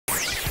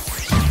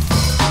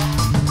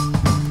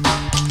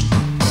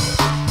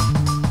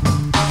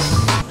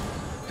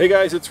Hey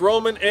guys, it's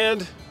Roman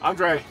and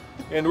Andre.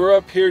 And we're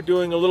up here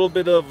doing a little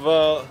bit of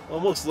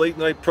almost late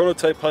night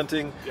prototype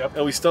hunting. Yep.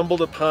 And we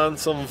stumbled upon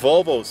some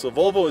Volvo. So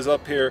Volvo is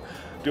up here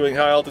doing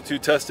high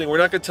altitude testing. We're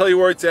not going to tell you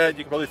where it's at.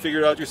 You can probably figure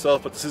it out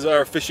yourself, but this is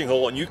our fishing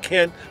hole and you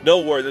can't know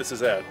where this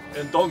is at.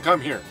 And don't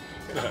come here.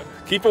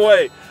 Keep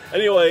away.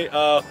 Anyway,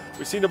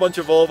 we've seen a bunch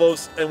of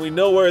Volvos and we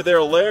know where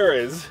their lair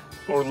is.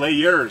 Or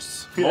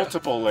layers. Yeah.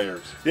 Multiple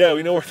layers. Yeah,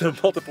 we know where the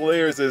multiple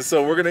layers is.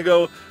 So we're going to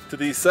go to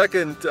the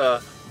second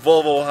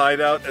Volvo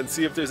hideout and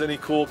see if there's any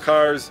cool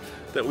cars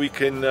that we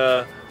can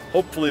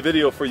hopefully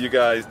video for you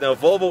guys. Now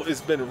Volvo has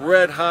been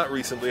red hot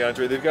recently,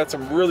 Andre. They've got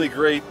some really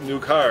great new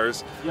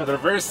cars. Yeah, they're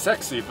very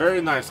sexy,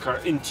 very nice car.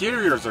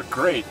 Interiors are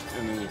great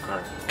in the new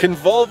car. Can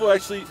Volvo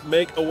actually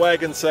make a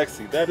wagon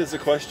sexy? That is the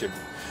question.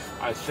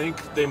 I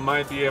think they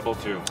might be able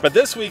to. But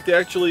this week they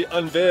actually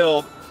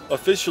unveiled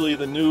officially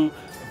the new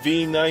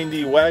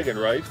V90 wagon,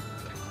 right?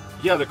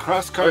 Yeah, the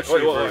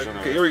cross-country version.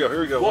 Okay, here we go,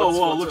 here we go.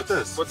 Whoa, look at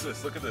this. What's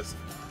this? Look at this.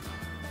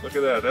 Look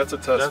at that. That's a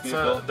tough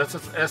vehicle. That's an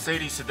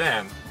S80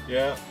 sedan.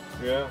 Yeah,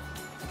 yeah.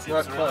 It's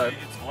not clad.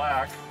 It's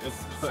black. It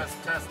says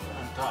test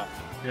on top.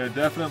 Yeah,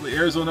 definitely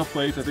Arizona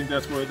plate. I think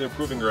that's where their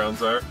proving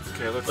grounds are.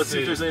 Okay, let's see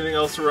if there's anything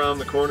else around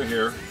the corner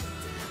here.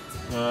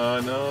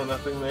 No,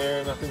 nothing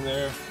there, nothing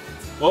there.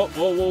 Whoa,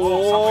 whoa, whoa,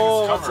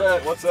 whoa! What's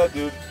that? What's that,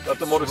 dude? That's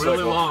the motorcycle. It's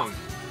really long.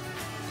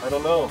 I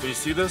don't know. Do you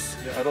see this?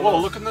 Yeah, I don't know.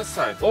 Whoa, look on this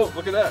side. Oh,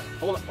 look at that.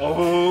 Hold on.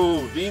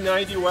 Oh,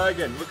 V90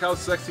 wagon. Look how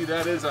sexy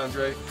that is,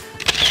 Andre.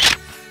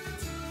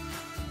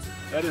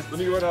 That is, let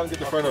me go right out and get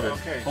the front of it.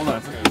 Okay. Hold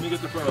on, let me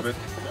get the front of it.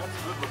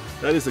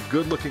 That is a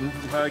good looking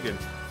wagon.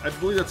 I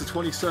believe that's a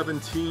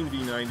 2017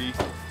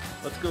 V90.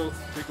 Let's go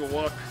take a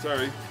walk,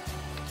 sorry.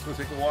 Let's go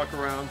take a walk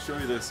around, show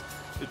you this.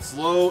 It's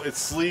low, it's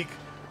sleek,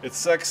 it's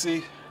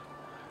sexy.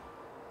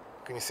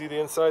 Can you see the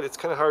inside? It's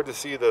kind of hard to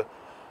see, the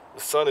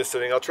sun is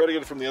sitting. I'll try to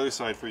get it from the other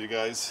side for you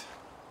guys.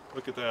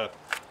 Look at that.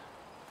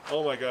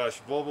 Oh my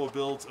gosh, Volvo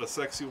builds a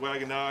sexy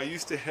wagon. Now I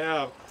used to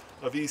have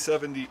a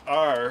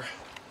V70R,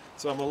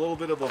 so I'm a little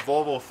bit of a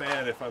Volvo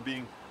fan if I'm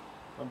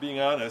being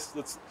honest.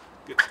 Let's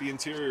get the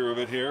interior of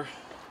it here.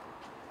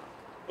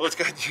 Oh, it's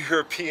got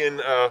European,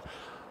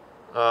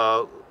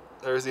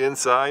 there's the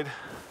inside.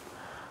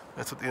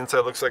 That's what the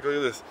inside looks like. Look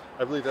at this.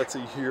 I believe that's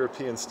a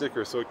European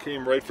sticker, so it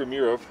came right from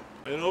Europe.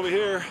 And over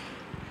here,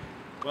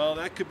 well,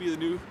 that could be the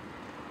new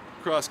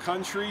cross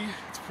country.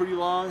 It's pretty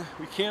long.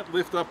 We can't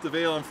lift up the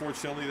veil,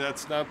 unfortunately.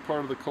 That's not part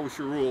of the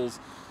kosher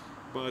rules.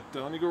 But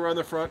let me go around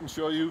the front and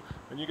show you,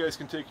 and you guys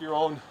can take your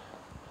own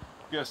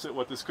guess at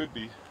what this could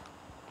be.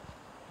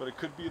 But it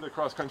could be the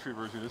cross country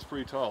version. It's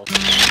pretty tall.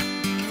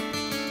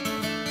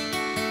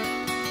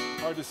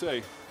 Hard to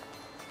say.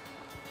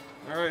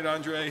 All right,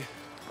 Andre.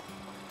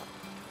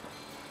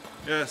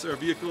 Yes, our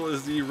vehicle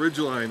is the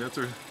Ridgeline. That's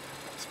our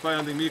spy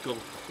hunting vehicle.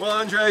 Well,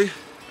 Andre.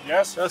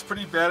 Yes? That's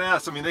pretty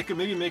badass. I mean, they could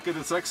maybe make it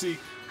a sexy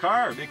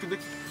car. Maybe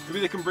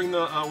they can bring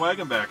the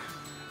wagon back.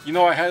 You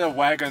know, I had a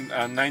wagon,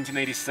 a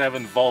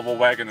 1987 Volvo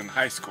wagon in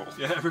high school.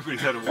 Yeah,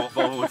 everybody's had a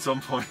Volvo at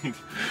some point.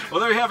 Well,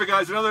 there you have it,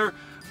 guys. Another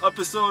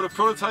episode of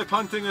Prototype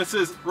Hunting. This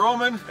is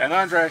Roman. And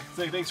Andre.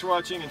 Saying thanks for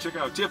watching, and check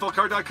out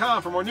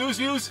tflcar.com for more news,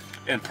 views,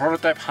 and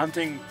prototype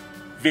hunting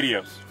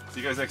videos.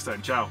 See you guys next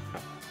time. Ciao.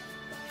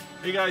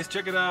 Hey guys,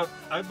 check it out.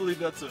 I believe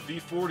that's a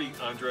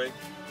V40, Andre.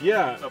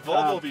 Yeah. A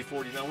Volvo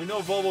V40. Now we know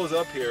Volvo's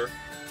up here.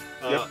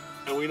 Yep.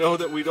 And we know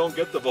that we don't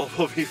get the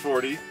Volvo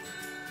V40.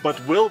 But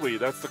will we?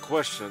 That's the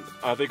question.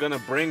 Are they going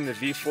to bring the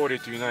V40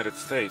 to the United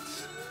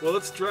States? Well,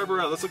 let's drive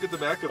around. Let's look at the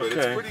back of it.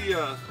 Okay.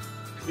 It's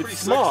pretty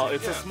small. sexy.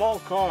 It's a small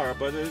car,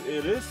 but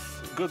it is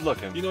good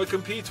looking. You know, it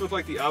competes with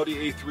like the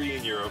Audi A3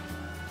 in Europe.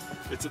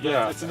 It's in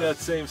that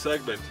same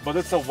segment. But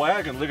it's a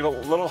wagon, look at a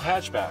little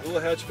hatchback. A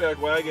little hatchback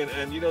wagon,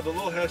 and you know, the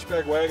little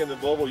hatchback wagon that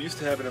Volvo used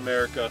to have in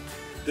America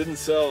didn't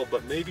sell,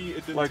 but maybe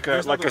it didn't. Like a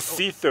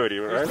C30,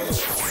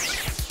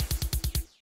 right?